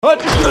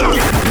Welcome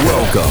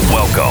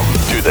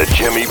to the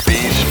Jimmy B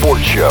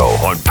Sports Show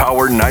on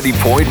Power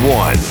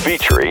 90.1,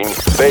 featuring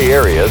Bay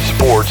Area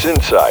Sports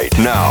Insight.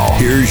 Now,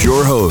 here's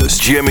your host,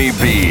 Jimmy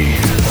B.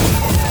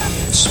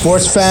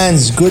 Sports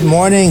fans, good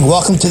morning.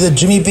 Welcome to the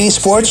Jimmy B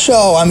Sports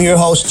Show. I'm your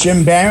host,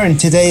 Jim Barron.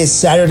 Today is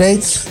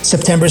Saturday,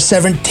 September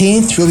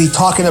 17th. We'll be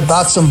talking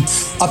about some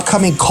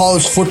upcoming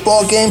college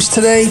football games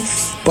today.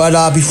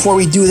 But before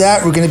we do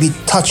that, we're going to be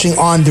touching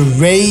on the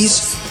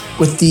Rays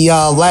with the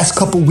last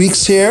couple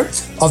weeks here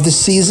of the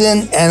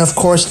season. And, of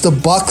course, the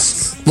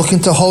Bucks looking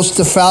to host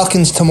the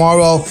Falcons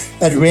tomorrow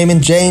at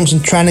Raymond James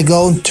and trying to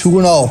go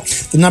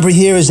 2-0. The number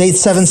here is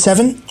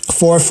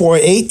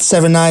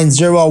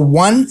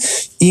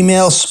 877-448-7901.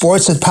 Email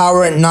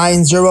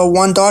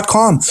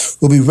sports@power901.com.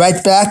 We'll be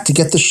right back to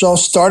get the show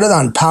started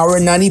on Power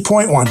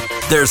 90.1.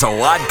 There's a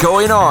lot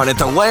going on at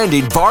the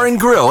Landing Bar and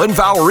Grill in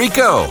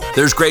Valrico.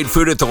 There's great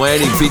food at the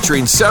Landing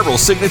featuring several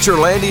signature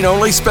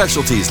Landing-only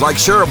specialties like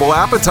shareable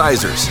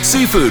appetizers,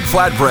 seafood,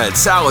 flatbread,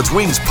 salads,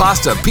 wings,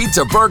 pasta,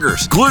 pizza,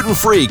 burgers,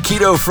 gluten-free,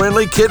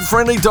 keto-friendly,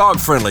 kid-friendly,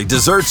 dog-friendly,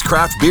 desserts,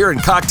 craft beer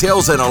and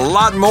cocktails, and a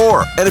lot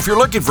more. And if you're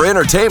looking for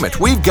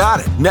entertainment, we've got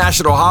it.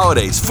 National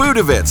holidays, food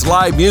events,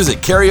 live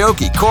music,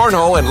 karaoke,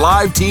 cornhole, and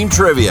live team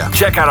trivia.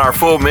 Check out our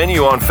full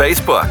menu on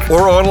Facebook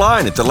or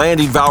online at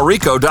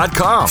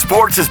thelandingvalrico.com.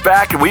 Sports is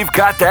back, and we've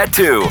got that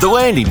too. The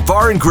Landing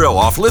Bar and Grill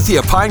off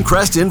Lithia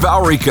Pinecrest in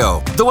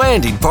Valrico. The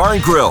Landing Bar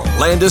and Grill.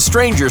 Land as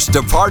strangers,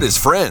 depart as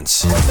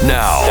friends.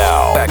 Now,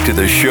 back to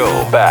the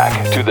show.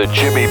 Back to the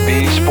Jimmy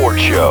B Sports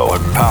Show on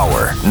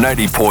Power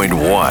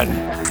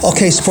 90.1.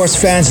 Okay, sports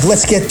fans,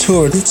 let's get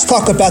to it. Let's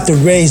talk about the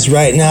Rays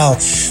right now.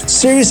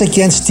 Series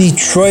against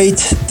Detroit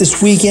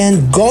this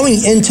weekend.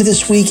 Going into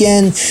this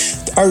weekend,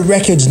 our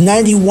record's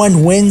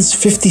 91 wins,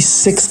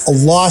 56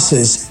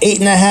 losses,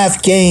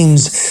 8.5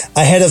 games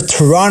ahead of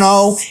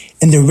Toronto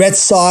and the Red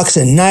Sox,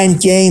 and 9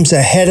 games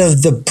ahead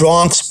of the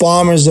Bronx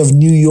Bombers of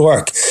New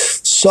York.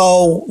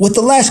 So with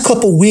the last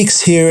couple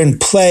weeks here in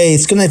play,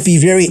 it's going to be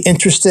very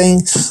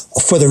interesting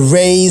for the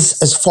Rays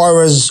as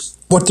far as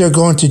what they're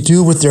going to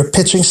do with their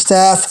pitching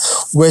staff,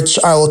 which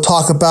I will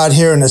talk about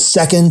here in a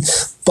second.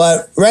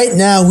 But right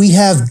now we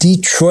have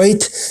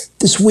Detroit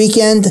this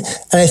weekend,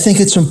 and I think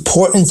it's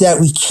important that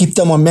we keep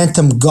the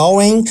momentum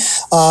going.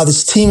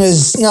 This team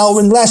is, in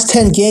the last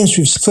 10 games,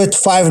 we've split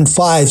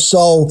 5-5,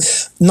 so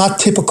not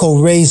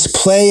typical Rays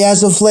play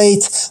as of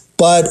late,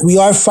 but we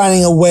are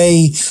finding a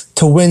way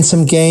to win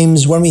some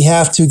games when we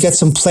have to get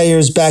some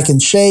players back in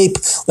shape,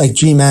 like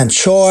G-Man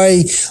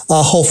Choi.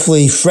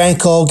 Hopefully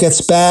Franco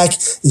gets back,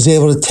 is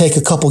able to take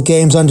a couple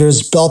games under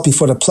his belt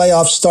before the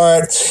playoffs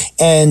start.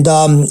 And,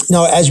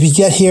 as we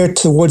get here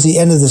towards the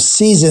end of the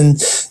season,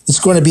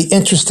 it's going to be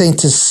interesting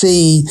to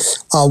see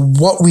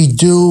what we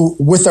do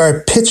with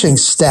our pitching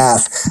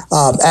staff.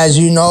 As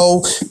you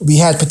know, we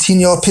had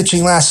Patino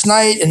pitching last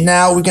night, and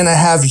now we're going to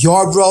have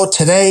Yarbrough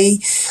today,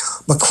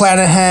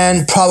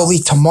 McClanahan probably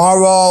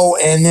tomorrow,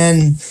 and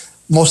then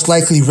most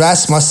likely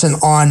Rasmussen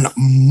on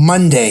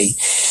Monday.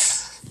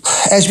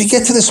 As we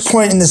get to this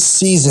point in the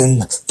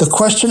season, the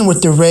question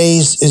with the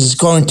Rays is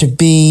going to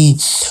be,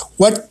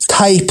 what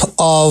type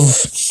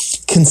of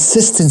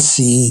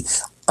consistency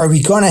are we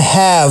going to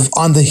have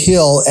on the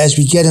hill as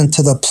we get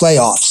into the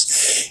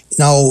playoffs?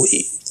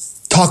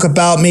 Talk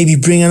about maybe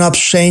bringing up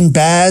Shane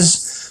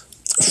Baz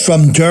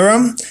from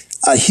Durham.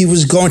 He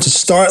was going to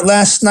start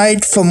last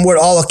night from what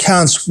all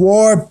accounts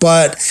were,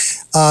 but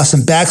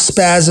some back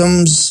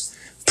spasms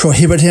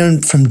prohibit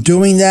him from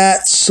doing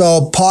that.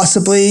 So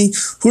possibly,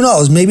 who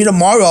knows, maybe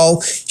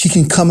tomorrow he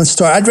can come and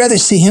start. I'd rather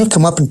see him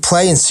come up and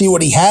play and see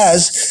what he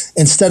has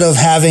instead of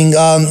having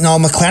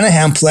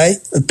McClanahan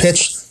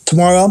pitch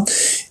tomorrow.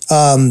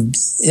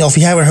 If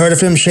you haven't heard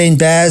of him, Shane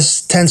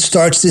Baz, 10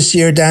 starts this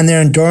year down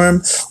there in Durham,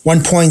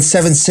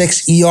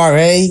 1.76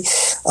 ERA,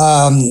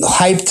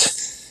 hyped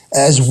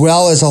as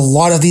well as a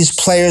lot of these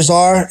players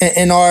are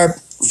in our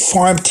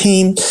farm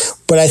team.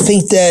 But I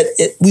think that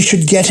we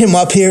should get him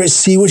up here,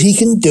 see what he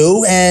can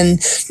do, and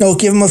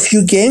give him a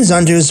few games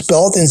under his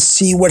belt and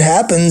see what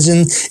happens,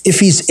 and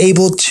if he's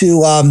able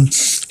to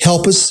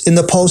help us in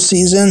the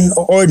postseason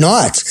or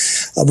not.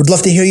 I would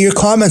love to hear your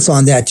comments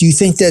on that. Do you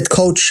think that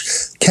Coach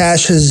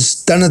Cash has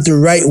done it the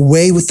right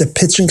way with the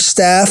pitching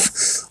staff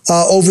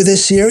over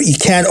this year? You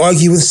can't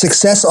argue with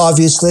success,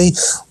 obviously.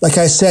 Like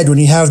I said, when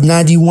you have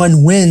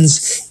 91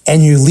 wins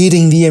and you're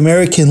leading the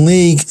American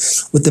League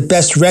with the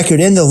best record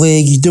in the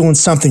league, you're doing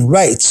something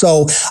right.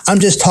 So I'm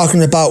just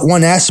talking about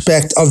one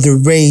aspect of the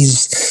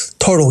Rays'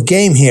 total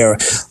game here.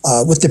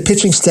 With the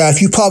pitching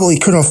staff, you probably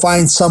couldn't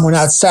find someone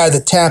outside of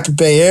the Tampa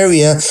Bay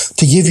area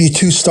to give you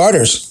 2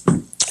 starters.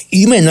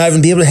 You may not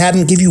even be able to have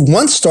him give you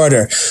 1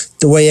 starter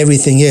the way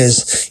everything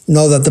is.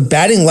 That the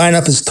batting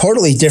lineup is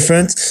totally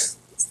different.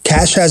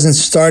 Cash hasn't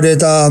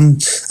started, I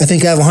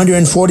think out of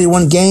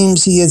 141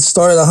 games, he had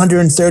started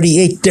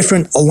 138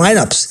 different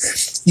lineups.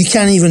 You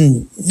can't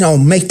even,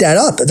 make that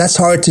up. That's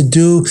hard to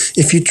do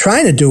if you're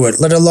trying to do it,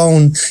 let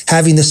alone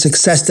having the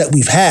success that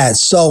we've had.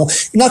 So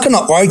you're not going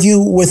to argue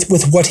with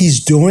what he's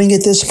doing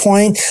at this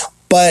point.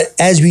 But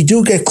as we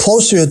do get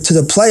closer to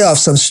the playoffs,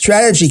 some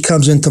strategy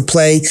comes into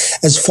play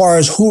as far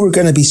as who we're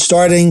going to be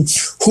starting,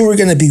 who we're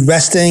going to be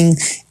resting,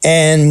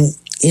 and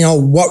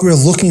what we're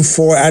looking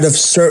for out of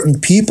certain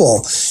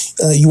people.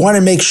 You want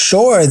to make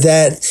sure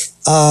that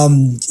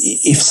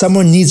if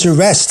someone needs a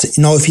rest,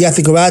 if you have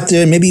to go out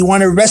there, maybe you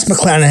want to rest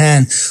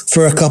McClanahan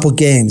for a couple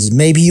games.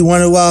 Maybe you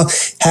want to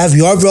have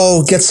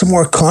Yarbrough get some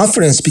more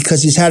confidence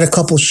because he's had a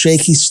couple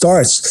shaky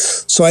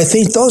starts. So I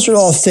think those are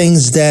all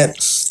things that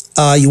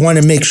you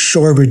want to make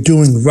sure we're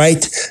doing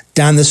right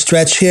down the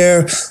stretch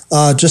here.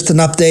 Just an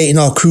update,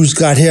 Cruz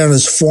got hit on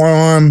his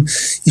forearm.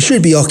 He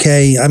should be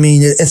okay. I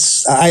mean,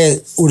 I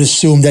would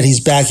assume that he's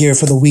back here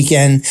for the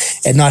weekend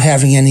and not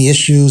having any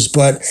issues,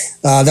 but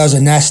that was a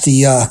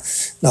nasty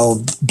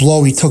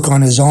blow he took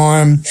on his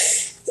arm.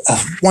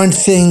 One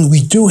thing,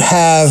 we do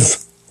have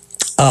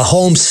a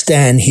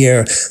homestand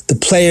here. The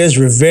players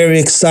were very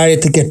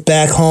excited to get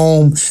back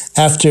home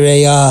after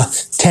a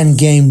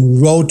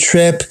 10-game road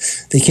trip.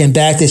 They came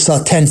back, they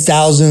saw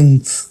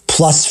 10,000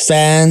 plus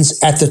fans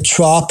at the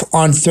Trop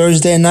on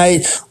Thursday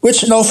night,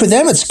 which, for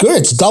them, it's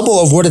good. It's double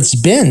of what it's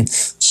been.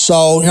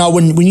 So,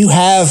 when you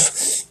have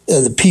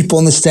the people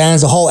in the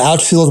stands, the whole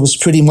outfield was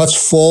pretty much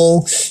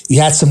full.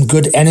 You had some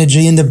good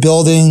energy in the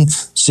building.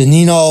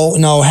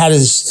 Zunino, had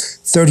his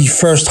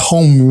 31st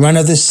home run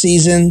of the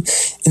season.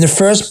 And the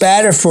first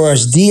batter for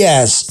us,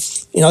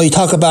 Diaz, you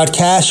talk about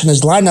Cash and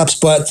his lineups,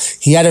 but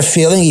he had a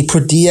feeling. He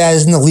put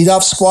Diaz in the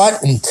leadoff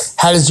spot, and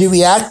how does he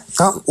react?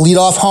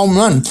 Leadoff home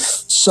run.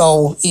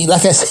 So,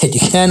 like I said, you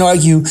can't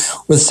argue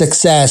with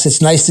success.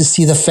 It's nice to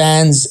see the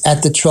fans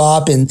at the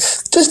Trop, and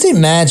just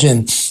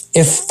imagine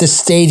if the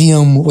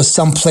stadium was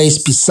someplace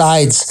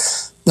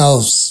besides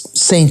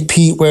St.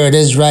 Pete, where it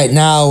is right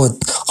now,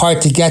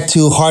 hard to get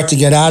to, hard to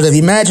get out of.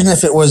 Imagine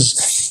if it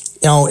was,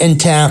 in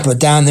Tampa,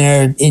 down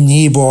there in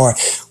Ybor,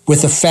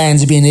 with the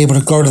fans being able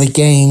to go to the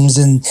games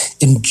and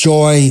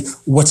enjoy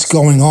what's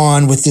going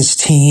on with this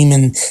team.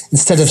 And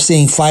instead of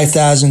seeing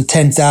 5,000,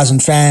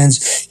 10,000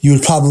 fans, you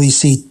would probably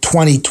see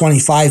 20,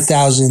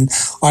 25,000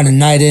 on a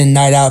night in,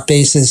 night out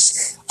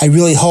basis. I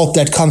really hope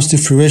that comes to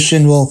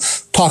fruition. We'll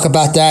talk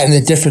about that in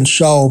a different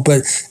show.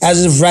 But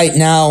as of right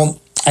now,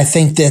 I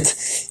think that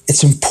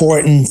it's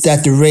important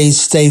that the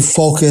Rays stay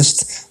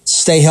focused,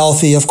 stay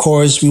healthy, of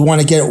course. We want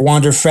to get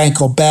Wander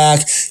Franco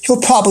back. He'll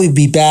probably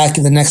be back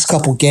in the next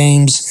couple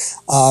games,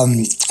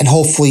 and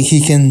hopefully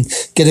he can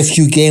get a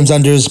few games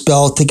under his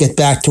belt to get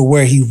back to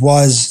where he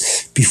was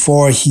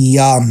before he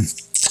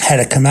had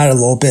to come out a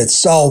little bit.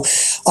 So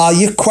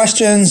your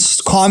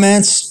questions,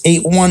 comments,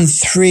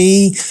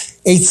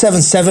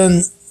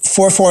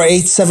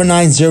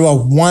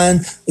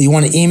 813-877-448-7901. You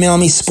want to email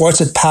me,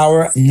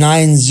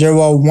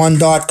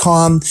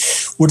 sports@power901.com.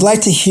 Would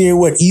like to hear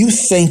what you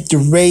think the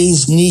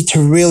Rays need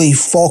to really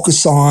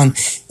focus on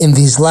in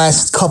these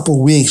last couple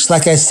weeks.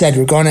 Like I said,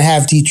 we're going to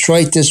have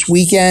Detroit this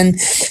weekend.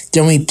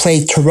 Then we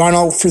play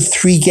Toronto for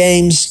 3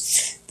 games.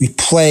 We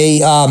play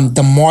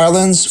the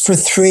Marlins for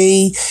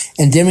 3,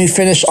 and then we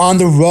finish on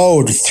the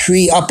road,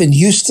 3 up in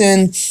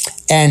Houston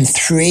and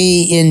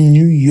 3 in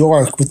New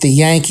York with the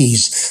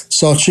Yankees.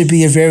 So it should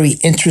be a very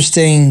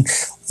interesting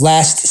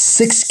last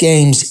 6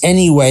 games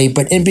anyway.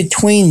 But in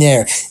between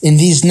there, in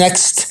these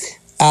next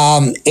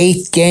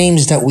 8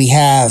 games that we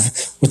have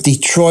with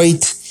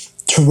Detroit,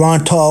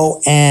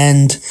 Toronto,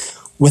 and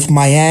with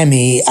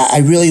Miami, I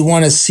really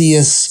want to see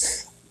us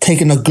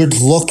taking a good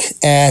look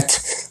at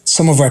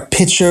some of our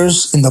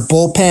pitchers in the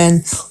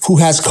bullpen, who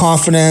has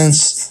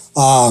confidence,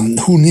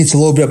 who needs a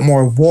little bit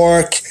more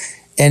work,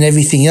 and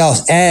everything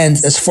else. And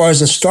as far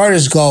as the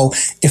starters go,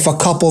 if a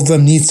couple of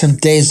them need some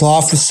days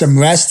off with some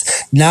rest,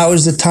 now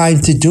is the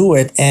time to do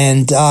it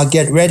and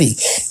get ready.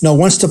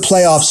 Once the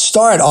playoffs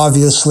start,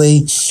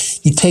 obviously,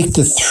 you take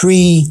the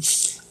 3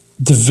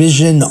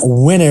 division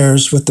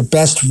winners with the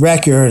best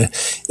record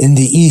in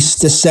the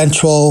East, the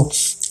Central,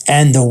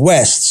 and the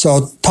West.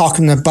 So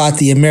talking about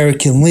the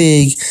American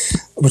League,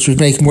 which would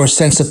make more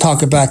sense to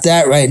talk about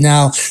that right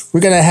now,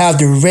 we're going to have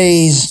the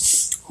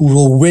Rays who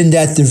will win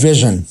that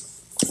division.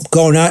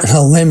 Going out on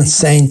a limb and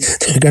saying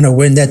they're going to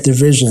win that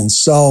division.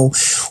 So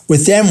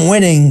with them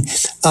winning,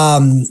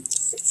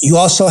 you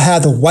also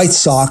have the White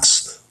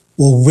Sox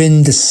will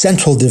win the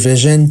Central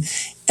Division,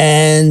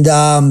 and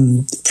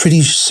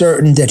pretty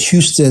certain that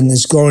Houston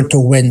is going to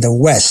win the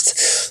West.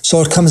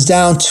 So it comes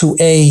down to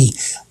a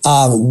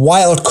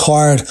wild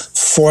card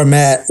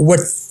format.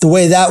 The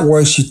way that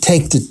works, you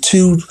take the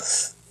 2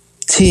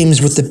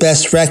 teams with the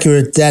best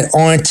record that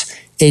aren't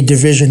a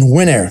division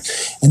winner,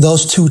 and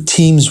those 2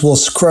 teams will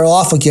square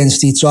off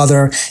against each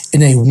other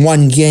in a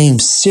 1-game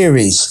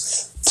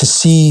series to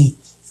see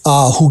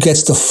who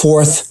gets the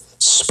 4th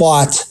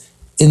spot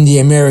in the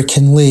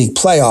American League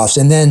playoffs.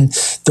 And then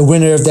the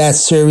winner of that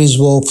series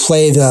will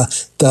play the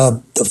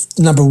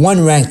number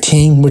 1 ranked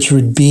team, which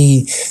would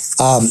be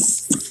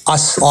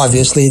us,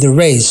 obviously, the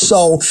Rays.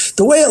 So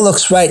the way it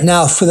looks right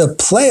now for the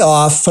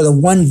playoff, for the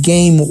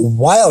 1-game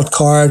wild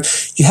card,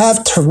 you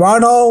have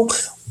Toronto,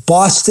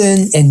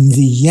 Boston and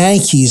the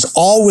Yankees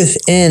all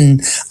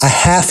within a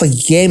half a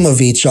game of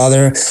each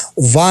other,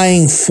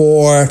 vying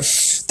for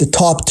the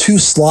top 2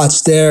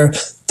 slots there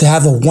to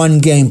have a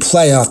one-game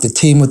playoff. The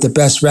team with the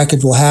best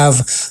record will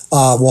host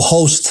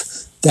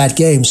that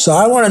game. So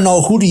I want to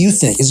know, who do you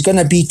think? Is it going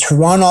to be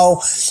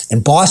Toronto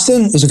and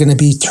Boston? Is it going to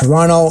be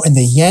Toronto and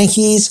the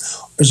Yankees?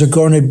 Or is it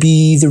going to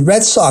be the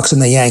Red Sox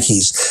and the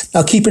Yankees?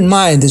 Now, keep in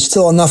mind, there's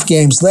still enough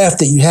games left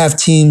that you have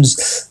teams.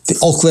 The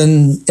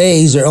Oakland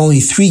A's are only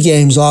 3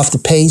 games off the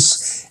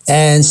pace,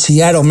 and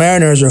Seattle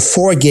Mariners are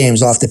 4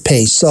 games off the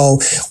pace. So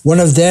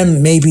one of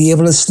them may be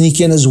able to sneak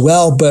in as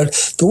well. But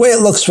the way it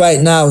looks right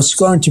now, it's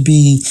going to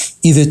be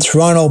either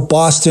Toronto,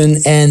 Boston,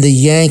 and the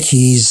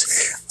Yankees.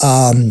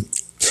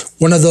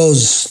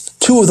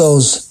 Two of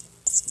those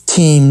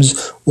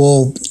teams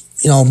will,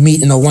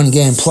 meet in a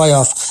one-game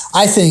playoff.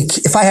 I think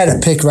if I had to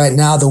pick right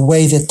now, the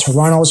way that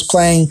Toronto is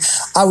playing,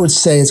 I would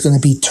say it's going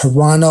to be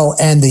Toronto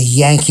and the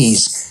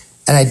Yankees.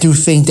 And I do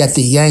think that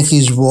the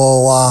Yankees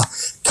will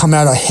come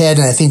out ahead,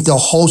 and I think they'll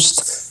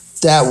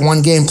host that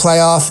one-game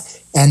playoff.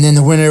 And then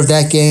the winner of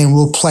that game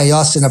will play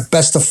us in a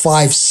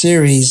best-of-5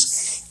 series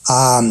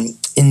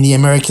in the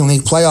American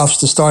League playoffs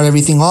to start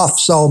everything off.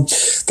 So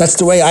that's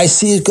the way I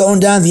see it going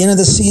down at the end of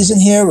the season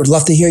here. Would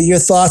love to hear your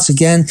thoughts.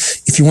 Again,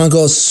 if you want to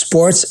go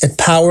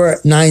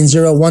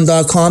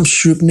sports@power901.com,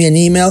 shoot me an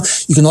email.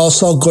 You can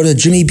also go to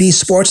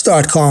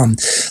jimmybsports.com.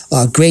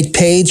 Great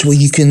page where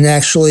you can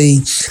actually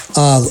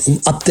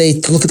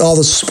update, look at all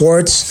the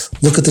sports,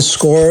 look at the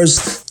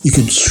scores. You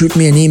can shoot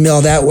me an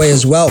email that way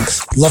as well.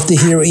 Love to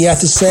hear what you have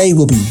to say.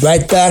 We'll be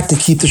right back to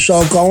keep the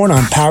show going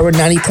on Power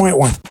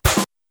 90.1.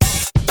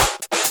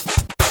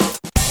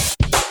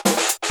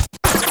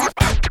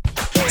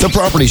 The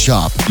Property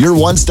Shop, your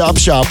one-stop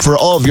shop for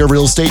all of your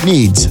real estate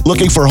needs.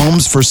 Looking for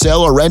homes for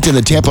sale or rent in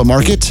the Tampa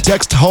market?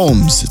 Text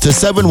HOMES to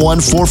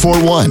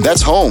 71441.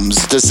 That's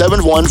HOMES to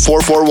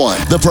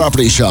 71441. The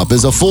Property Shop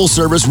is a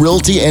full-service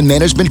realty and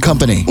management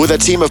company with a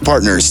team of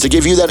partners to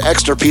give you that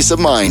extra peace of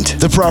mind.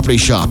 The Property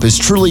Shop is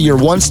truly your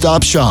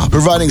one-stop shop,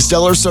 providing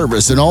stellar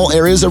service in all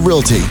areas of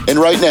realty. And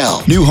right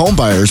now, new home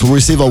buyers will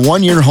receive a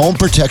 1-year home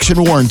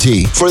protection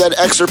warranty for that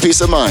extra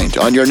peace of mind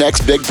on your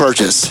next big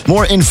purchase.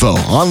 More info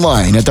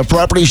online at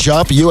thepropertyshopUSA.com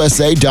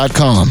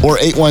or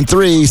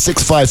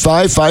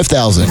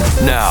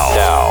 813-655-5000.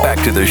 Now,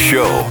 back to the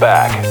show.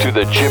 Back to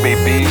the Jimmy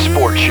B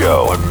Sports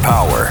Show on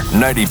Power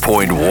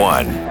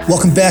 90.1.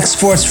 Welcome back,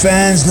 sports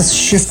fans. Let's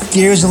shift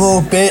gears a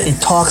little bit and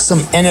talk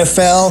some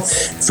NFL.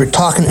 If we're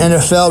talking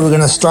NFL, we're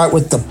going to start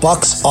with the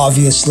Bucs,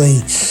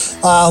 obviously.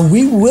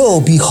 We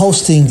will be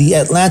hosting the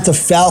Atlanta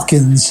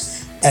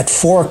Falcons at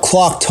 4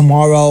 o'clock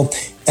tomorrow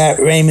at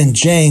Raymond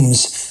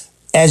James.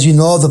 As you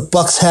know, the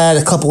Bucs had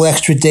a couple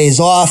extra days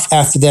off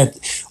after that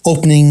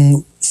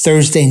opening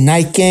Thursday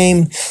night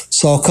game.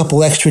 So a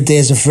couple extra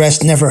days of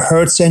rest never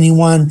hurts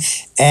anyone.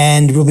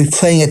 And we'll be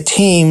playing a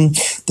team,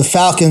 the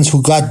Falcons,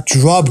 who got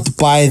drubbed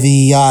by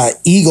the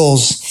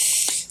Eagles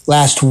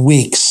last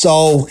week.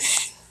 So,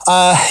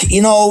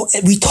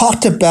 we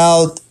talked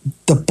about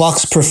the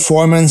Bucs'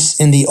 performance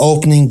in the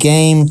opening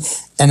game,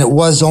 and it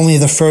was only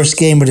the first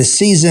game of the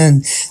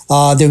season.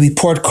 The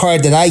report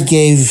card that I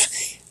gave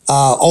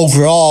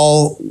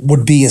overall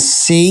would be a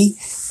C,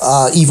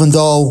 even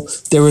though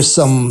there were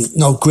some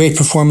great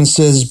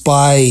performances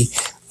by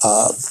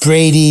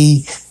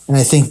Brady and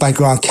I think by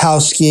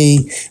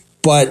Gronkowski,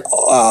 but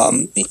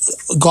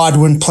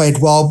Godwin played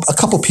well. A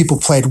couple people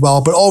played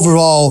well, but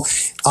overall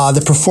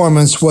the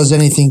performance was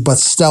anything but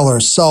stellar.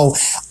 So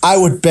I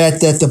would bet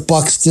that the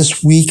Bucs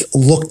this week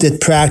looked at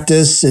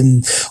practice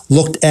and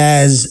looked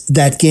as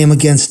that game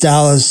against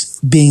Dallas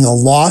being a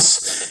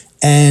loss,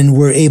 and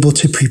were able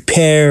to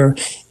prepare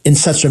in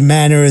such a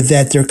manner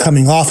that they're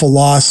coming off a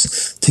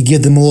loss to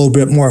give them a little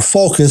bit more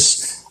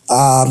focus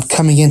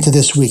coming into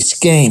this week's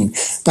game.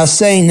 Now,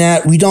 saying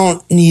that, we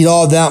don't need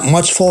all that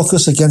much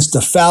focus against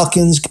the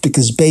Falcons,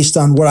 because based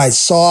on what I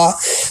saw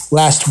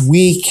last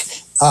week,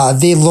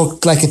 they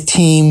looked like a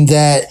team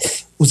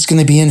that was going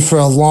to be in for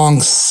a long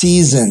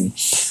season.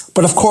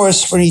 But of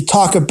course, when you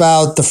talk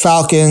about the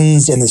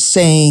Falcons and the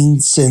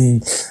Saints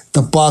and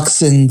the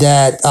Bucs in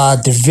that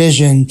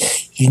division,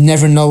 you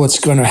never know what's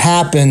going to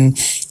happen.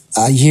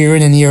 Year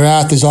in and year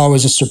out, there's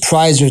always a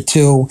surprise or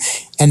two,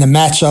 and the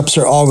matchups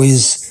are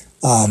always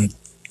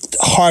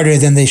harder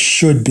than they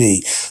should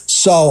be.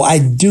 So I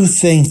do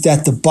think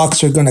that the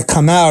Bucs are going to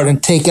come out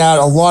and take out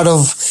a lot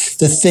of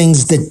the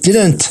things that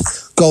didn't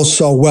go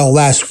so well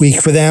last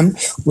week for them,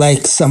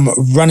 like some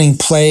running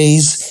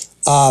plays.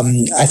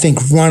 I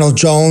think Ronald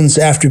Jones,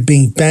 after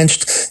being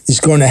benched, is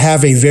going to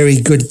have a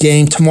very good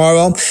game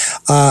tomorrow.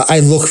 I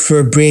look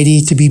for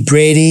Brady to be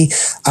Brady.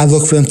 I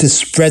look for him to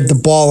spread the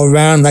ball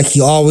around like he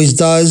always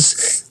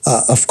does.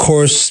 Of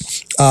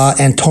course,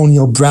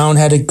 Antonio Brown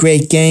had a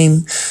great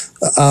game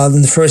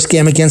in the first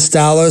game against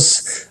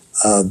Dallas.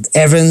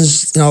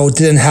 Evans,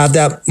 didn't have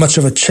that much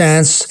of a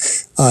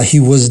chance. He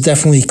was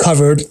definitely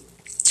covered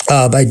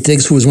by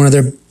Diggs, who was one of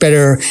their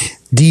better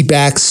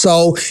D-backs.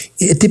 So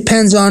it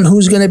depends on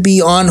who's going to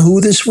be on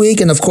who this week.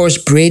 And of course,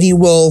 Brady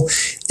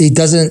it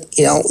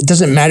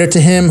doesn't matter to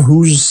him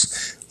who's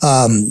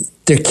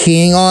they're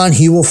keying on.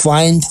 He will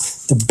find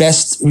the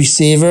best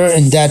receiver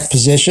in that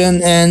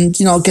position and,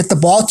 get the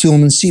ball to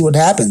him and see what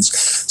happens.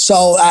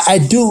 So I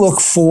do look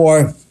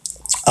for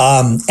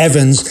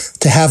Evans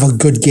to have a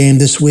good game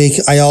this week.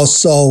 I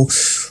also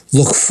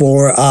look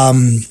for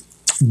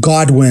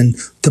Godwin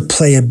to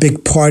play a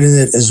big part in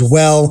it as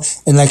well.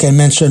 And like I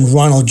mentioned,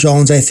 Ronald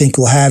Jones, I think,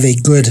 will have a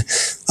good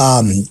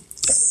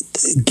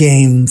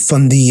game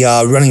from the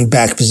running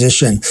back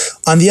position.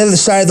 On the other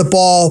side of the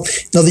ball,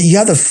 you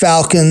have the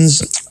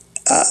Falcons.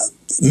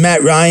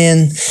 Matt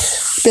Ryan,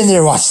 been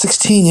there,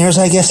 16 years,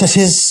 I guess it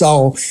is.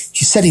 So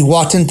he said he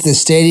walked into the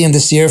stadium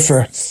this year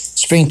for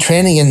spring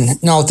training and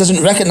it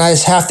doesn't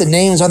recognize half the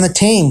names on the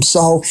team.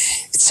 So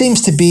it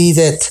seems to be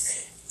that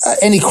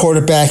any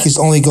quarterback is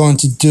only going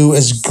to do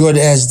as good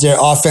as their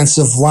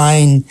offensive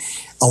line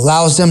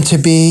allows them to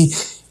be.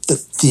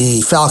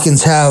 The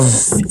Falcons have,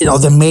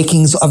 the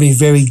makings of a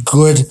very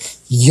good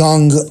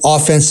young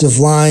offensive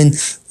line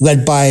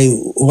led by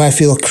who I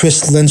feel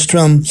Chris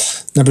Lindstrom,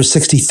 number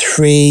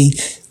 63.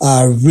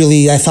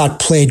 Really, I thought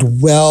played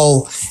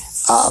well.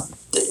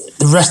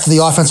 The rest of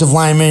the offensive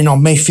linemen,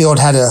 Mayfield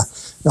had a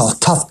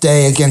tough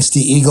day against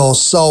the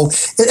Eagles. So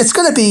it's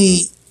going to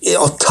be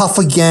tough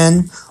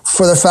again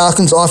for the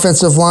Falcons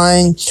offensive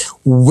line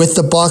with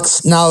the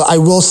Bucs. Now, I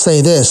will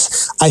say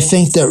this. I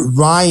think that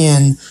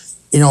Ryan,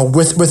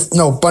 with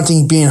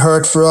Bunting being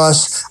hurt for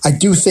us, I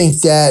do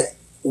think that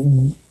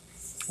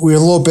we're a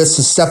little bit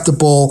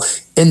susceptible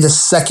in the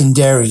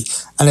secondary.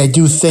 And I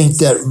do think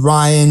that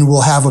Ryan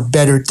will have a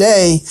better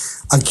day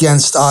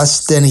against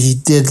us than he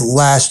did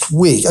last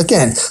week.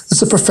 Again,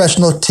 it's a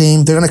professional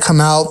team. They're going to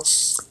come out.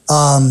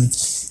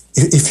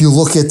 If you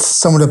look at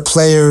some of the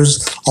players,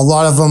 a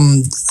lot of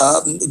them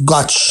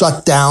got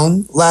shut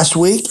down last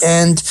week,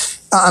 and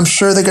I'm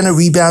sure they're going to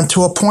rebound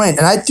to a point.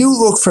 And I do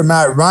look for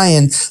Matt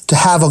Ryan to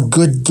have a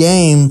good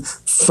game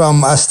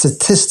from a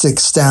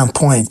statistics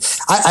standpoint.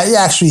 I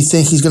actually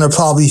think he's going to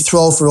probably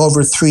throw for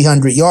over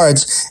 300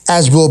 yards,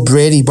 as will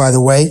Brady, by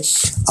the way.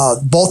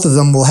 Both of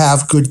them will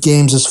have good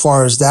games as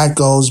far as that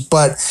goes,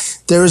 but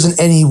there isn't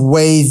any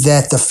way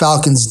that the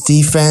Falcons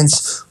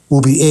defense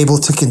will be able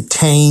to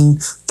contain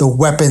the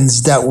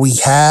weapons that we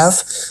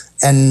have.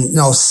 And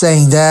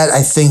saying that,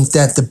 I think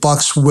that the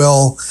Bucs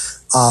will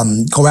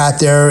go out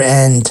there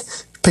and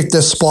pick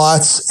their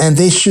spots, and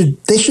they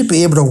should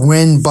be able to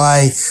win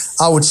by,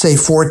 I would say,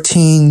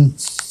 14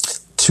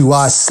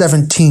 to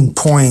 17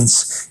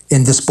 points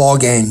in this ball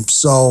game.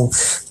 So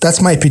that's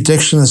my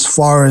prediction as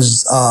far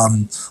as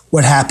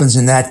what happens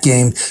in that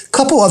game. A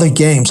couple other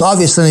games,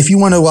 obviously. If you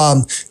want to,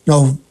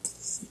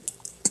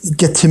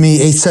 get to me,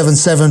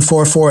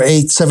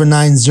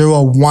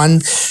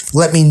 877-448-7901.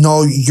 Let me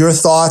know your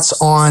thoughts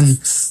on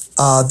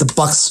the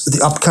Bucs,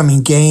 the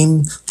upcoming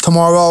game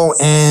tomorrow,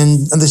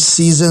 and the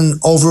season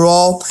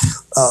overall.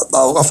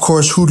 Of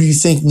course, who do you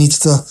think needs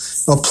to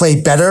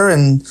play better,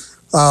 and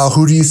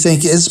who do you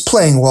think is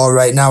playing well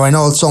right now? I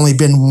know it's only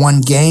been one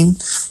game,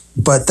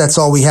 but that's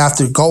all we have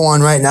to go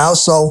on right now.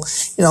 So,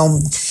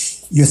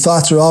 your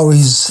thoughts are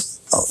always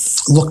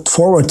looked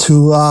forward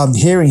to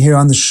hearing here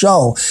on the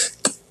show.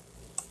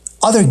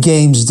 Other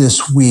games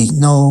this week.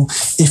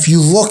 If you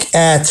look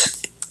at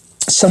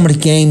some of the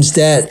games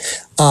that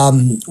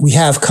we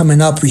have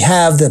coming up, we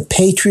have the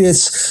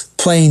Patriots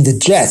playing the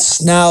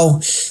Jets. Now,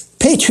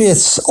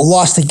 Patriots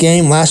lost a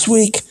game last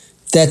week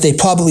that they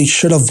probably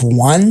should have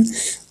won.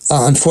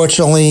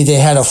 Unfortunately, they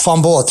had a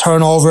fumble, a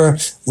turnover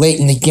late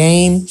in the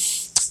game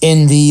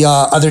in the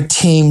other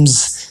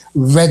team's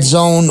red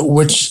zone,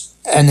 which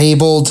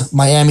enabled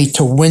Miami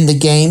to win the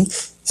game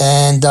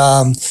and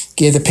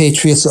gave the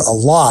Patriots a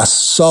loss.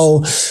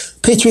 So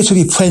Patriots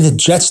will be playing the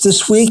Jets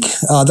this week.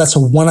 That's a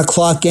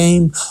 1:00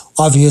 game.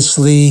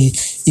 Obviously,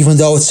 even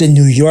though it's in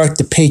New York,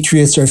 the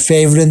Patriots are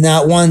favored in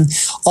that one.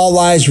 All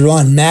eyes were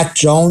on Mac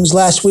Jones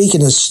last week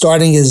and is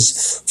starting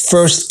his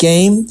first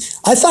game.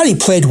 I thought he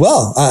played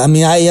well. I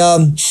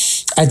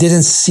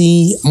didn't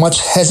see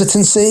much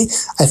hesitancy.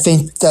 I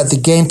think that the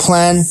game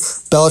plan,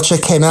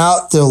 Belichick came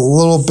out, they're a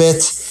little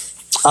bit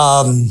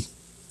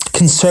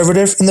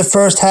conservative in the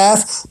first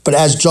half, but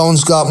as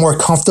Jones got more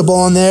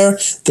comfortable in there,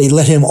 they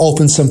let him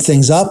open some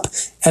things up,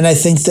 and I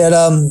think that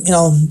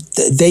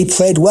they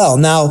played well.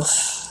 Now,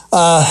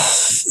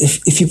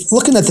 if you're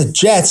looking at the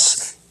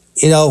Jets,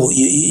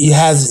 you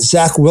have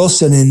Zach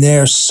Wilson in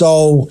there,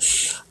 so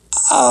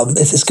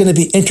it's going to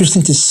be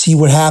interesting to see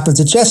what happens.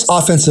 The Jets'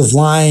 offensive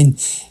line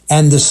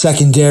and the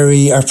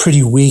secondary are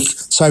pretty weak,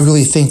 so I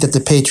really think that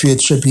the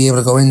Patriots should be able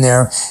to go in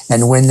there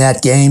and win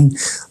that game.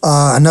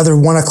 Another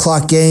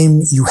 1:00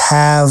 game you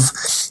have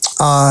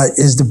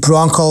is the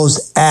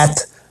Broncos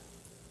at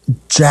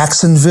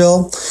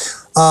Jacksonville.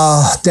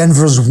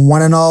 Denver's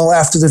 1-0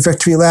 after the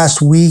victory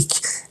last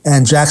week,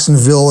 and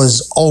Jacksonville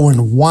is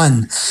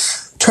 0-1.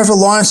 Trevor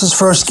Lawrence's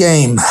first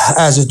game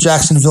as a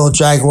Jacksonville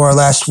Jaguar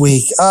last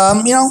week.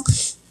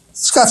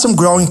 He's got some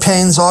growing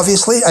pains,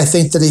 obviously. I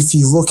think that if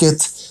you look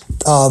at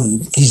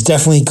He's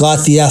definitely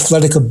got the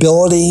athletic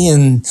ability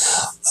and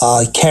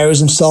carries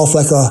himself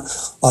like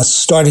a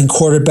starting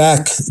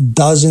quarterback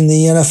does in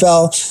the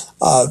NFL.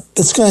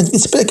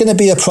 It's gonna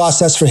be a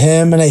process for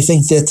him, and I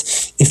think that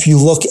if you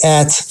look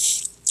at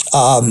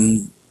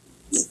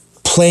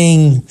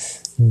playing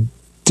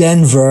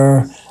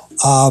Denver,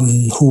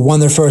 who won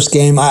their first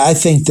game, I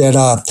think that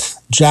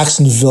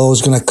Jacksonville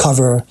is going to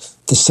cover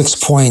the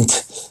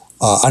 6-point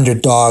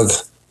underdog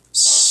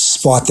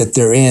spot that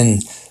they're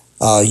in.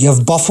 You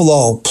have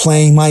Buffalo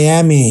playing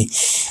Miami.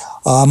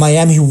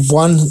 Miami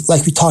won,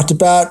 like we talked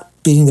about,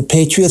 beating the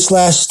Patriots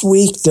last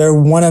week. They're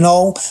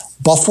 1-0.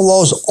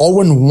 Buffalo's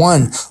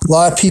 0-1. A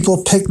lot of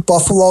people picked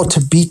Buffalo to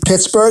beat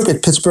Pittsburgh,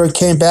 but Pittsburgh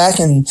came back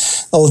and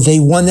they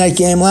won that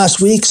game last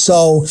week.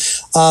 So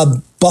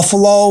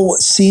Buffalo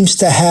seems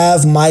to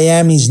have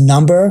Miami's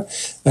number,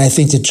 and I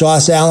think that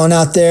Josh Allen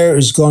out there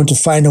is going to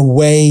find a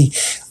way.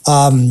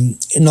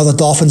 The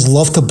Dolphins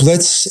love to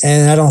blitz,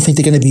 and I don't think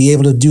they're going to be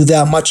able to do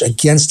that much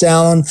against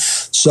Allen.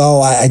 So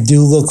I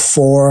do look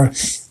for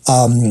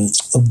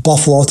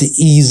Buffalo to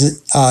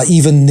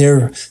even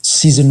their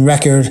season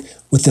record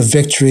with the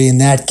victory in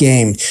that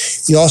game.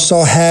 You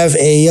also have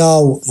a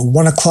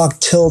 1 o'clock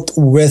tilt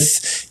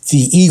with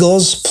the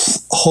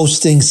Eagles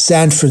hosting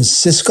San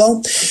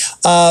Francisco.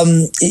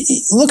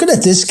 Looking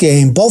at this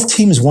game, both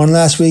teams won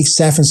last week.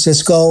 San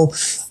Francisco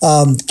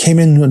came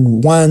in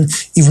and won,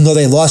 even though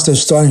they lost their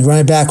starting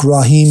running back,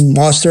 Raheem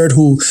Mostert,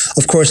 who,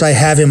 of course, I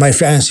have in my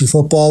fantasy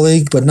football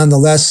league, but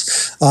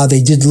nonetheless,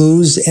 they did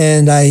lose,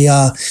 and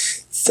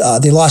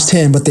they lost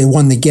him, but they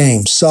won the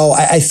game. So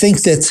I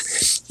think that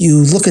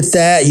you look at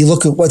that, you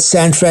look at what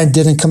San Fran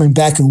did in coming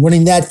back and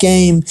winning that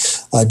game.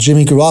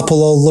 Jimmy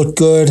Garoppolo looked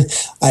good.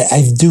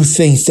 I do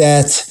think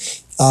that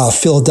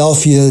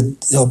Philadelphia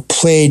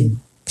played,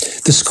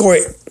 the score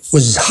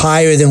was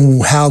higher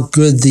than how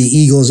good the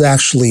Eagles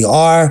actually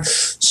are.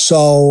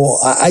 So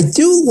I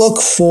do look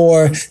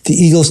for the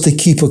Eagles to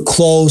keep it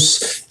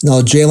close.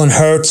 Jalen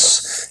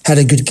Hurts had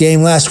a good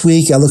game last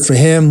week. I look for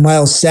him.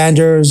 Miles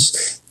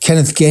Sanders,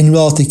 Kenneth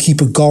Gainwell to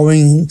keep it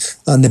going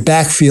on the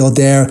backfield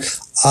there.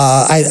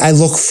 I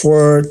look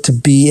for it to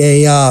be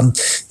a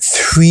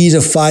 3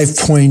 to 5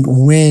 point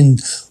win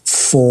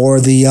for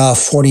the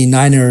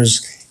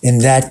 49ers in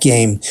that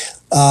game.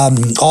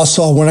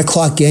 Also, a 1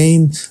 o'clock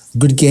game,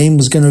 good game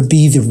was going to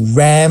be the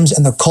Rams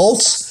and the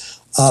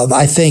Colts.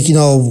 I think,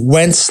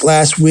 Wentz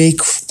last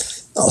week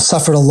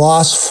suffered a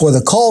loss for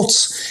the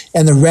Colts,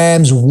 and the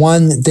Rams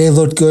won. They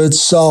looked good.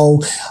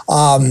 So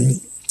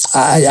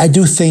I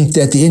do think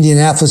that the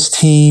Indianapolis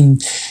team,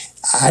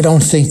 I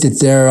don't think that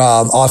their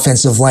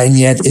offensive line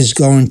yet is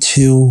going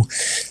to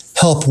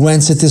help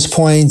Wentz at this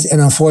point.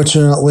 And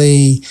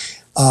unfortunately,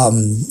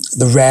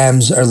 the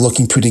Rams are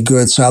looking pretty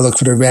good. So I look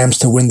for the Rams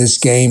to win this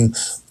game,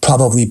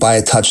 probably by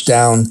a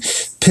touchdown.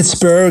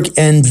 Pittsburgh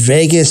and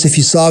Vegas, if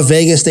you saw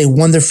Vegas, they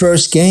won their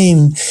first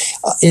game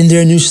in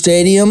their new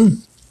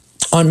stadium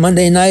on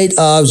Monday night. It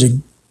was a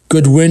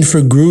good win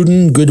for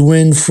Gruden, good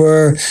win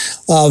for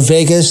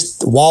Vegas.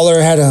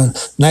 Waller had a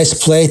nice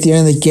play at the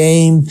end of the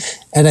game.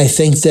 And I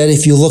think that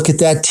if you look at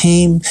that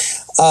team,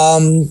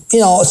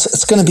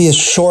 it's going to be a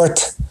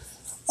short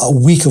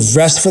week of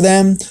rest for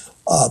them.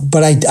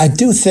 But I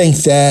do think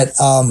that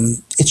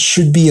it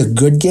should be a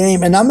good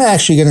game. And I'm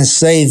actually going to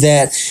say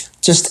that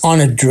just on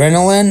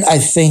adrenaline, I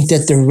think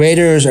that the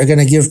Raiders are going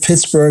to give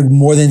Pittsburgh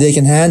more than they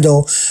can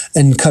handle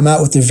and come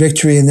out with the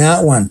victory in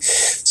that one.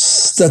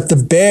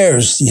 The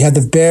Bears, you have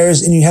the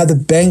Bears and you have the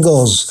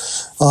Bengals.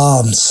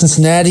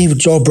 Cincinnati with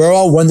Joe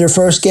Burrow won their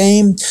first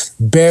game.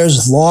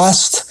 Bears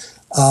lost.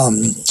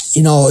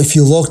 If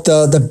you look,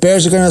 the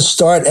Bears are going to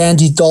start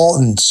Andy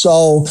Dalton.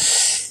 So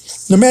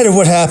no matter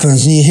what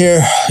happens, and you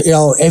hear,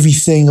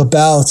 everything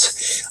about,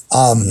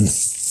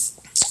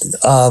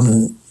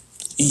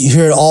 you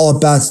hear all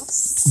about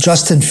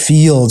Justin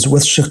Fields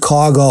with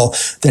Chicago,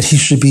 that he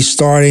should be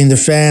starting. The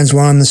fans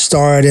want him to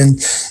start, and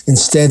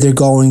instead they're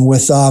going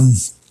with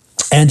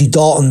Andy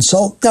Dalton.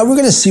 So now we're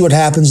going to see what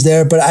happens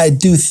there, but I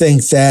do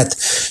think that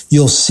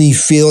you'll see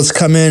Fields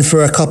come in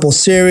for a couple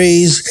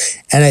series,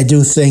 and I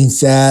do think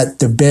that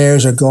the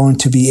Bears are going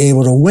to be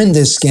able to win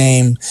this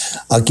game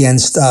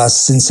against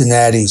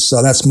Cincinnati.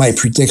 So that's my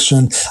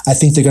prediction. I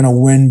think they're going to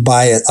win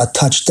by a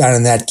touchdown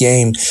in that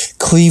game.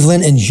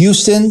 Cleveland and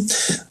Houston.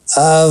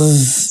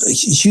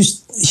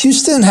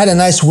 Houston had a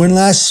nice win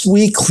last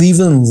week.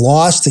 Cleveland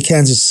lost to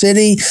Kansas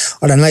City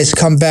on a nice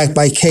comeback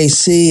by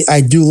KC.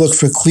 I do look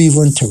for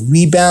Cleveland to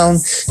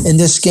rebound in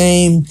this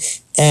game.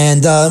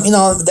 And,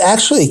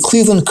 actually,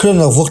 Cleveland couldn't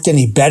have looked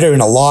any better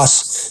in a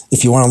loss,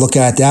 if you want to look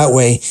at it that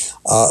way.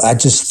 I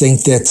just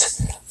think that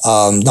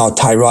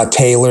Tyrod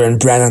Taylor and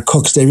Brandon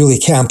Cooks, they really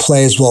can't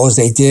play as well as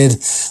they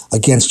did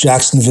against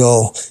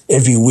Jacksonville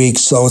every week.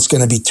 So it's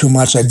going to be too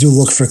much. I do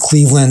look for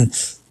Cleveland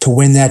to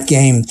win that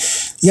game.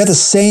 You had the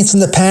Saints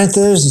and the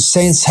Panthers. The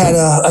Saints had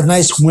a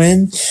nice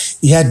win.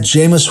 You had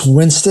Jameis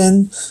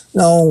Winston,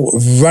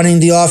 running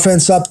the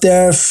offense up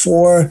there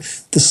for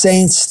the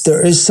Saints.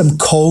 There is some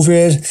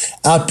COVID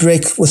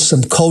outbreak with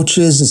some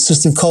coaches,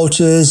 assistant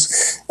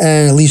coaches,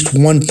 and at least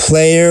one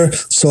player.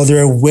 So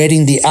they're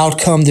awaiting the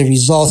outcome, the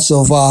results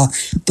of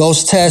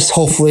those tests.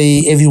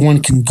 Hopefully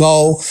everyone can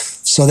go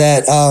so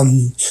that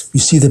you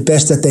see the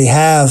best that they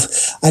have.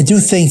 I do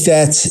think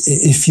that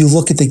if you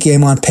look at the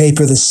game on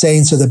paper, the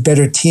Saints are the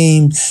better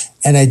team.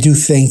 And I do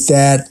think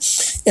that,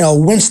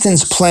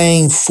 Winston's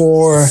playing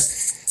for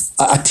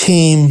a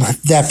team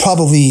that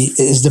probably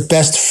is the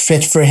best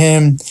fit for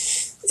him.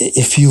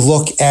 If you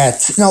look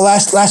at,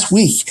 last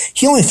week,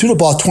 he only threw the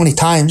ball 20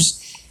 times,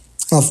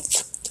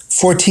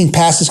 14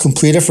 passes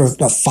completed for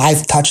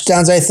 5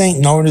 touchdowns, I think,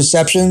 no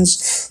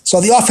interceptions. So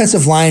the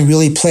offensive line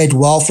really played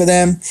well for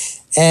them.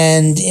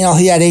 And,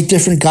 he had 8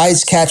 different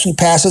guys catching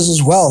passes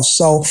as well.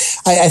 So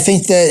I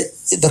think that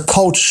the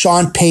coach,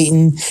 Sean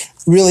Payton,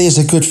 really is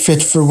a good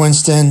fit for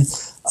Winston.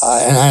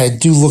 And I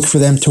do look for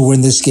them to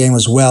win this game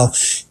as well.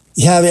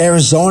 You have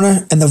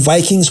Arizona and the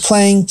Vikings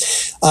playing.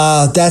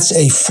 That's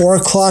a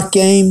 4:00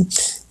 game.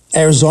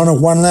 Arizona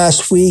won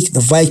last week. The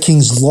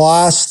Vikings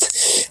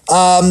lost.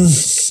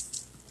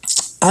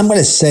 I'm going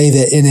to say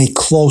that in a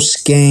close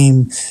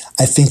game,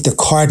 I think the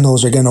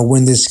Cardinals are going to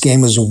win this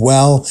game as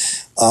well.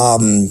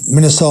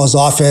 Minnesota's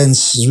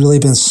offense has really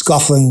been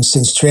scuffling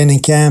since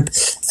training camp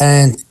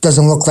and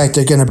doesn't look like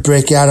they're going to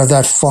break out of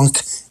that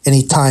funk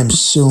anytime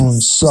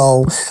soon.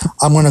 So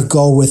I'm going to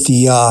go with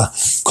the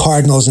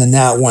Cardinals in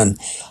that one.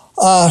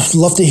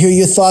 Love to hear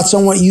your thoughts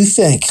on what you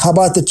think. How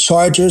about the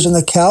Chargers and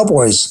the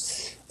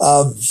Cowboys?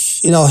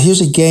 Here's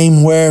a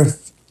game where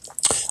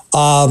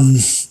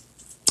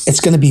it's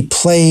going to be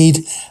played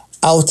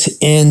out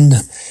in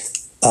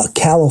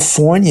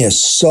California.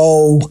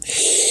 So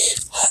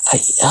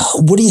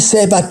what do you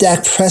say about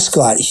Dak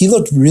Prescott? He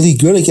looked really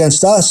good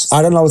against us.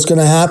 I don't know what's going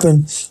to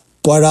happen,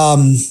 but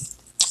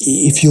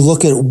if you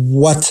look at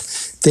what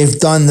they've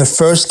done the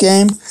first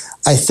game,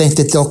 I think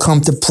that they'll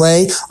come to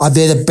play. Are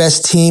they the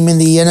best team in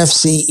the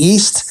NFC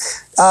East?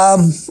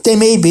 They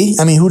may be.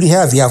 I mean, who do you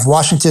have? You have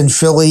Washington,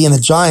 Philly, and the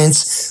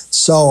Giants.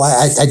 So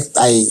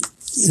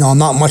I'm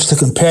not much to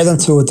compare them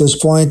to at this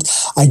point.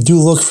 I do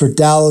look for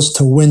Dallas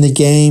to win the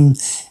game,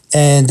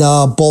 and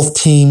both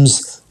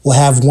teams will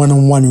have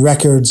 1-1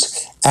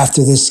 records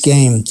after this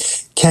game.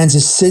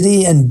 Kansas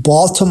City and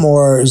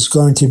Baltimore is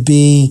going to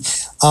be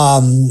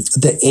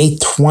the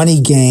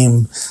 8:20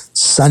 game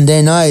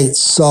Sunday night.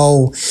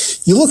 So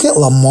you look at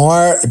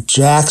Lamar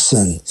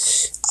Jackson.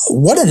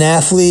 What an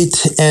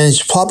athlete, and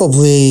it's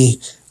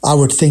probably, I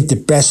would think, the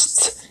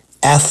best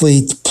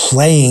athlete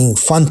playing,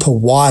 fun to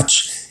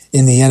watch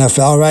in the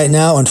NFL right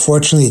now.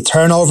 Unfortunately,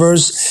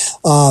 turnovers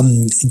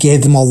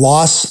gave them a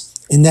loss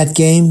in that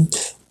game,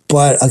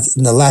 but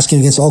in the last game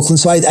against Oakland.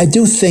 So I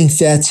do think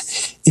that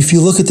if you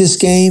look at this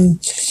game,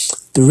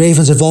 the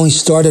Ravens have only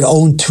started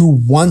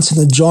 0-2 once in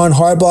the John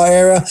Harbaugh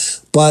era,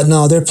 but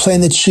no, they're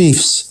playing the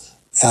Chiefs.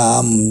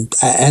 And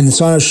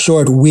it's on a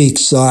short week,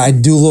 so I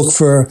do look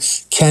for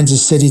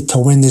Kansas City to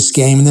win this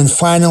game. And then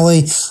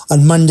finally,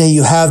 on Monday,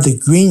 you have the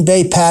Green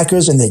Bay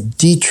Packers and the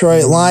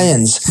Detroit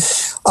Lions.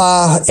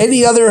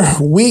 Any other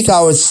week,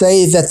 I would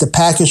say that the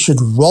Packers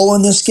should roll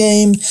in this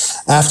game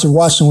after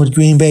watching what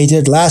Green Bay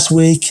did last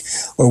week,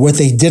 or what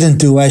they didn't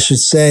do, I should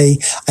say.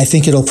 I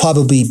think it'll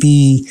probably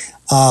be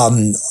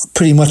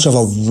pretty much of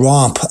a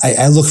romp.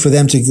 I look for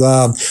them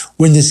to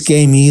win this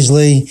game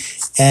easily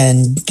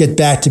and get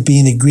back to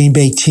being the Green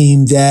Bay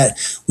team that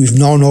we've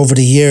known over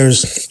the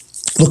years.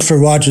 Look for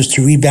Rodgers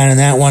to rebound in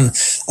that one.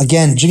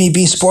 Again,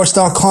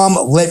 JimmyBSports.com.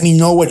 Let me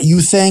know what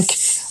you think.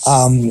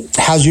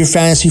 How's your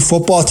fantasy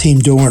football team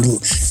doing?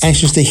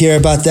 Anxious to hear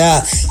about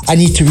that. I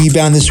need to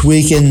rebound this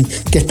week and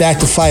get back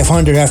to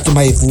 500 after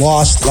my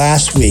loss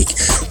last week.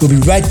 We'll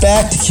be right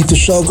back to keep the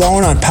show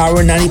going on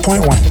Power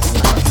 90.1.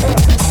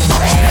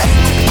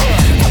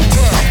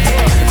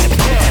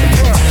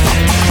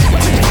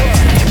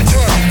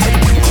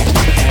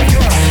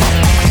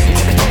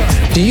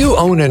 Do you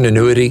own an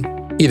annuity,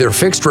 either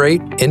fixed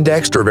rate,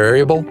 indexed, or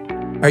variable?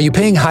 Are you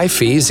paying high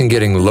fees and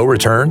getting low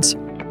returns?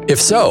 If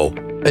so,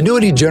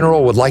 Annuity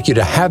General would like you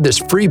to have this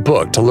free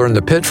book to learn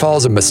the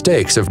pitfalls and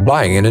mistakes of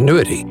buying an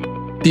annuity.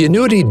 The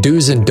Annuity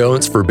Do's and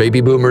Don'ts for Baby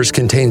Boomers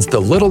contains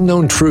the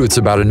little-known truths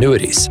about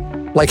annuities,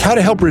 like how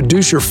to help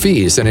reduce your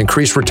fees and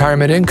increase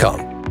retirement income.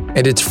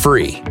 And it's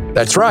free.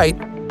 That's right,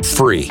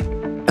 free.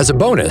 As a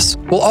bonus,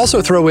 we'll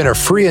also throw in a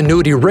free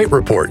annuity rate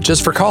report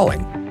just for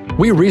calling.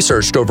 We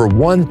researched over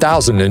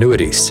 1,000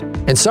 annuities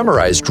and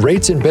summarized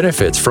rates and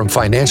benefits from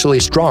financially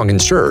strong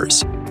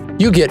insurers.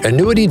 You get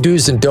Annuity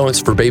Do's and Don'ts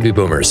for Baby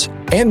Boomers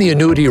and the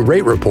Annuity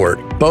Rate Report,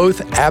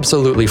 both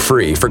absolutely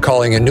free for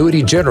calling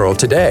Annuity General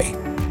today.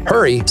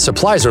 Hurry,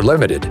 supplies are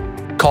limited.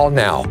 Call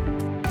now.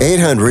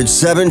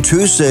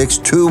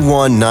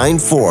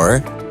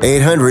 800-726-2194.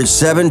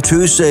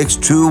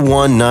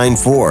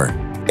 800-726-2194.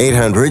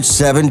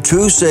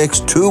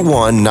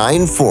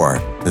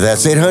 800-726-2194.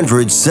 That's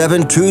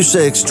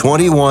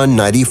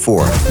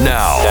 800-726-2194.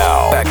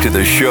 Now, back to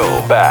the show.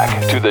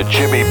 Back to the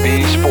Jimmy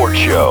B Sports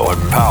Show on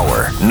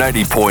Power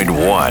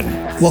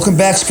 90.1. Welcome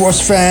back,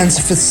 sports fans.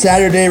 If it's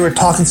Saturday, we're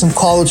talking some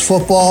college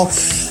football.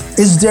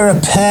 Is there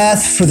a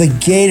path for the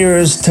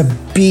Gators to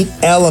beat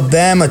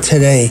Alabama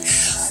today?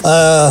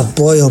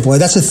 Boy, oh boy.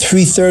 That's a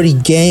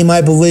 3:30 game,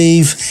 I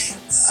believe.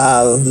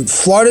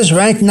 Florida's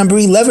ranked number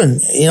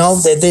 11. You know,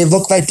 they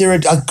look like they're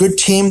a good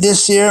team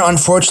this year.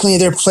 Unfortunately,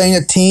 they're playing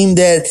a team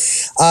that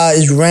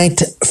is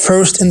ranked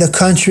first in the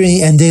country,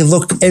 and they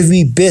look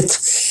every bit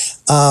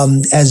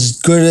as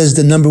good as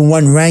the number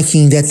one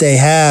ranking that they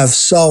have.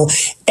 So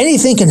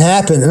anything can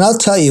happen. And I'll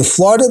tell you,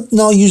 Florida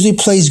usually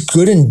plays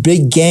good in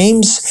big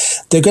games.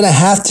 They're going to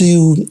have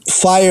to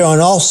fire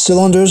on all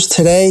cylinders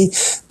today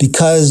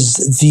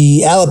because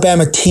the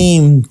Alabama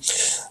team,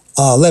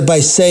 led by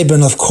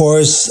Saban, of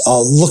course,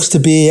 looks to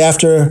be,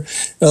 after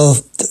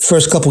the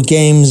first couple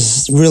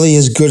games, really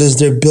as good as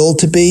they're billed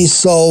to be.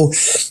 So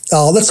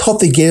let's hope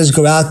the Gators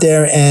go out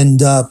there and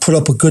put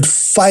up a good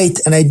fight.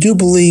 And I do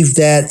believe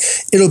that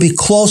it'll be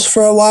close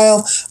for a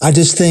while. I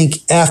just think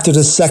after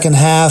the second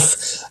half,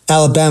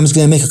 Alabama's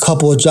going to make a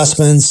couple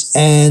adjustments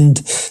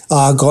and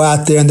go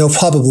out there, and they'll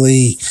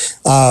probably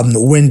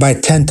win by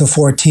 10 to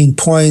 14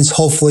 points.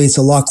 Hopefully it's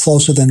a lot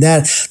closer than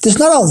that. There's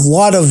not a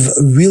lot of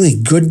really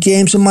good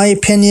games, in my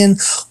opinion,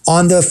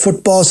 on the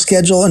football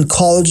schedule in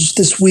college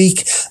this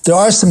week. There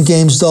are some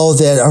games, though,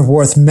 that are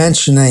worth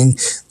mentioning.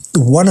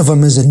 One of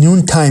them is a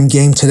noontime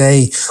game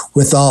today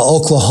with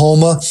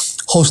Oklahoma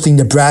hosting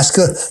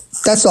Nebraska.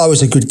 That's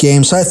always a good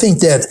game. So I think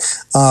that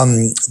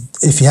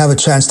if you have a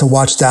chance to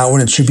watch that one,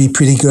 it should be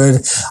pretty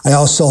good. I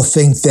also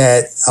think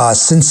that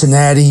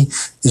Cincinnati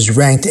is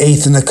ranked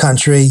 8th in the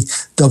country.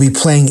 They'll be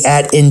playing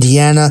at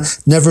Indiana.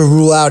 Never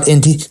rule out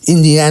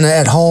Indiana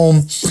at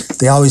home.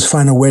 They always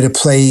find a way to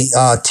play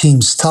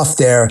teams tough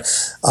there.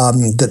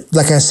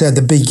 Like I said,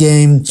 the big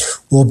game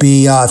will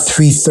be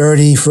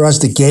 3:30 for us,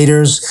 the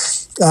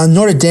Gators.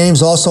 Notre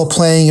Dame's also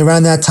playing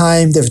around that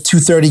time. They have a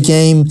 2:30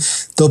 game.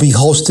 They'll be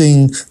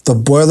hosting the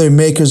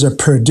Boilermakers of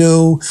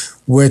Purdue,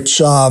 which,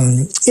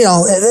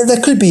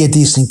 that could be a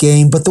decent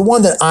game. But the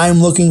one that I'm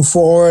looking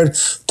forward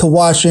to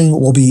watching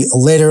will be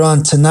later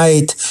on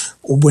tonight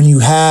when you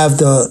have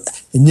the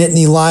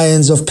Nittany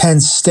Lions of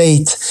Penn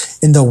State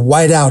in the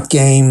whiteout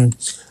game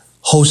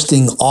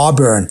hosting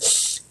Auburn.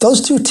 Those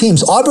two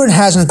teams, Auburn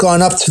hasn't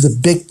gone up to the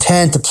Big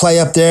Ten to play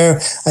up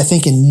there, I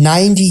think, in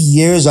 90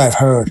 years, I've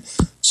heard.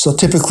 So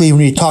typically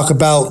when you talk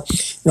about,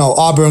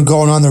 Auburn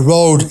going on the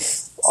road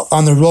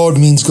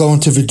means going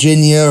to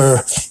Virginia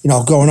or,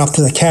 going up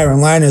to the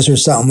Carolinas or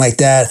something like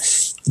that.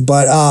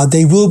 But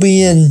they will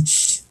be in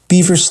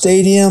Beaver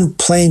Stadium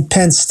playing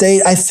Penn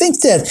State. I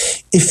think that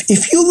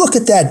if you look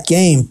at that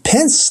game,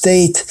 Penn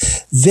State,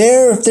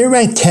 they're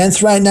ranked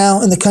 10th right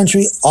now in the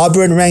country.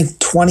 Auburn ranked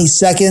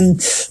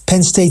 22nd.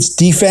 Penn State's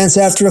defense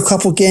after a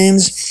couple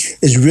games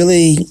is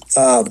really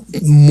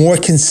more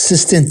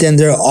consistent than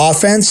their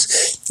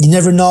offense. You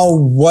never know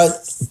what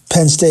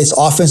Penn State's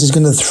offense is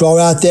going to throw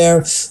out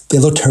there. They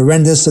looked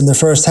horrendous in the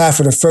first half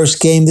of the first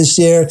game this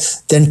year,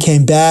 then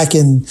came back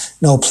and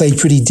played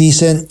pretty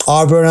decent.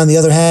 Auburn, on the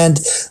other hand,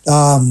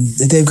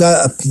 they've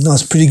got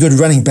a pretty good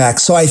running back.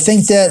 So I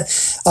think that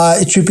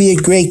it should be a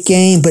great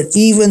game, but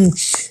even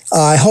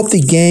I hope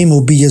the game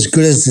will be as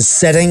good as the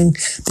setting,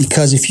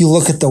 because if you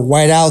look at the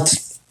whiteout,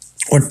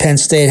 when Penn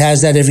State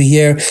has that every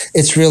year,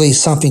 it's really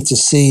something to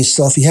see.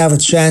 So if you have a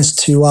chance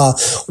to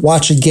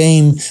watch a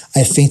game,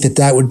 I think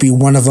that would be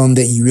one of them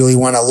that you really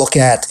want to look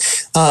at.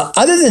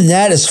 Other than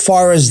that, as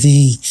far as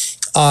you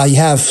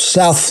have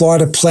South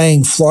Florida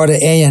playing Florida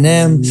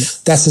A&M.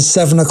 That's a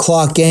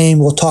 7:00 game.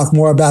 We'll talk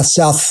more about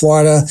South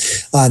Florida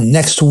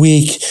next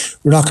week.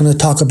 We're not going to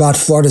talk about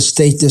Florida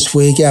State this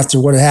week after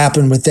what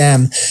happened with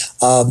them.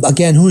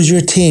 Again, who's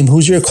your team?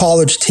 Who's your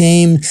college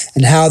team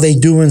and how they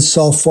doing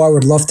so far?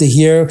 Would love to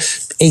hear.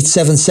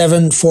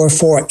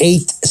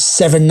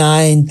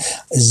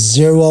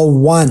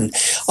 877-448-7901.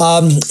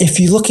 If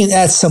you're looking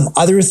at some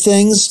other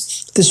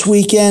things this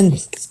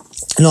weekend,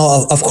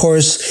 of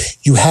course,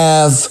 you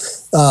have,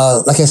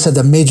 like I said,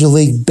 the Major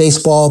League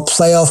Baseball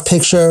playoff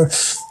picture.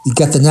 You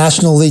got the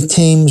National League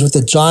teams with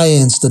the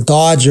Giants, the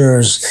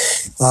Dodgers.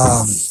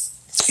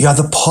 You have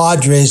the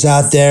Padres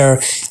out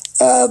there.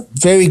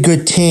 Very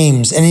good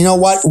teams. And you know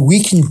what?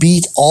 We can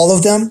beat all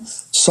of them.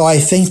 So I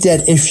think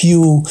that if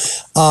you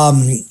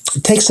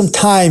take some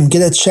time,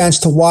 get a chance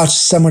to watch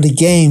some of the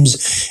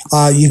games,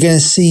 you're going to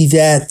see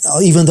that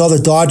even though the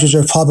Dodgers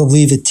are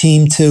probably the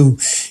team to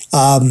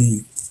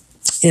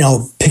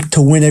pick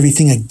to win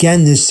everything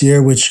again this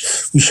year, which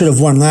we should have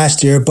won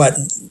last year, but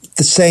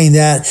saying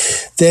that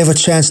they have a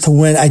chance to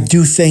win, I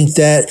do think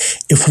that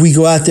if we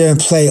go out there and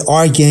play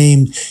our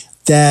game,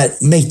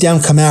 that make them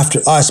come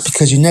after us,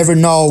 because you never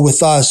know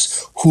with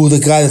us who the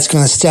guy that's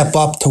going to step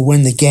up to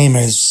win the game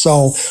is.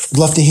 So we'd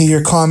love to hear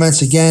your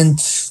comments. Again,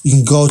 you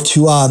can go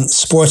to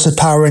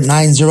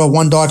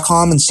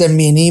sports@power901.com and send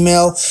me an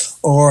email,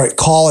 or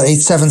call at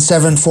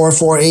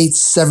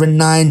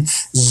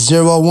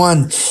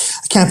 877-448-7901.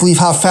 I Can't believe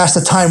how fast the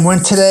time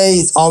went today.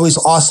 It's always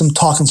awesome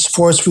talking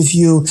sports with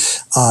you.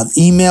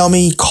 Email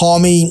me, call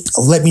me,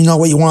 let me know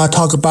what you want to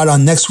talk about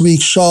on next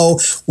week's show.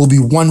 We'll be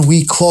 1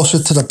 week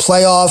closer to the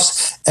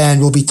playoffs,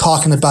 and we'll be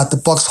talking about the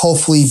Bucks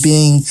hopefully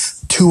being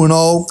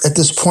 2-0 at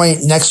this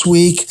point next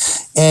week,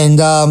 and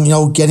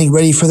getting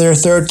ready for their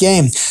third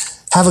game.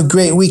 Have a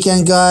great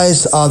weekend,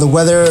 guys. The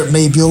weather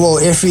may be a little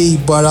iffy,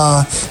 but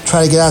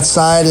try to get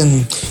outside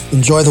and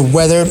enjoy the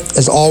weather.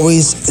 As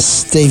always,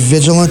 stay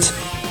vigilant,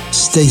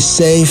 stay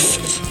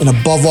safe, and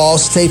above all,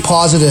 stay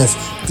positive.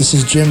 This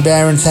is Jim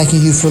Barron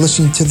thanking you for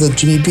listening to the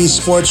Jimmy B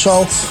Sports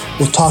Show.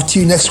 We'll talk to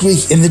you next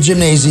week in the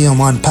Jimnasium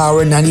on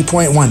Power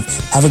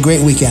 90.1. Have a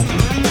great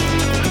weekend.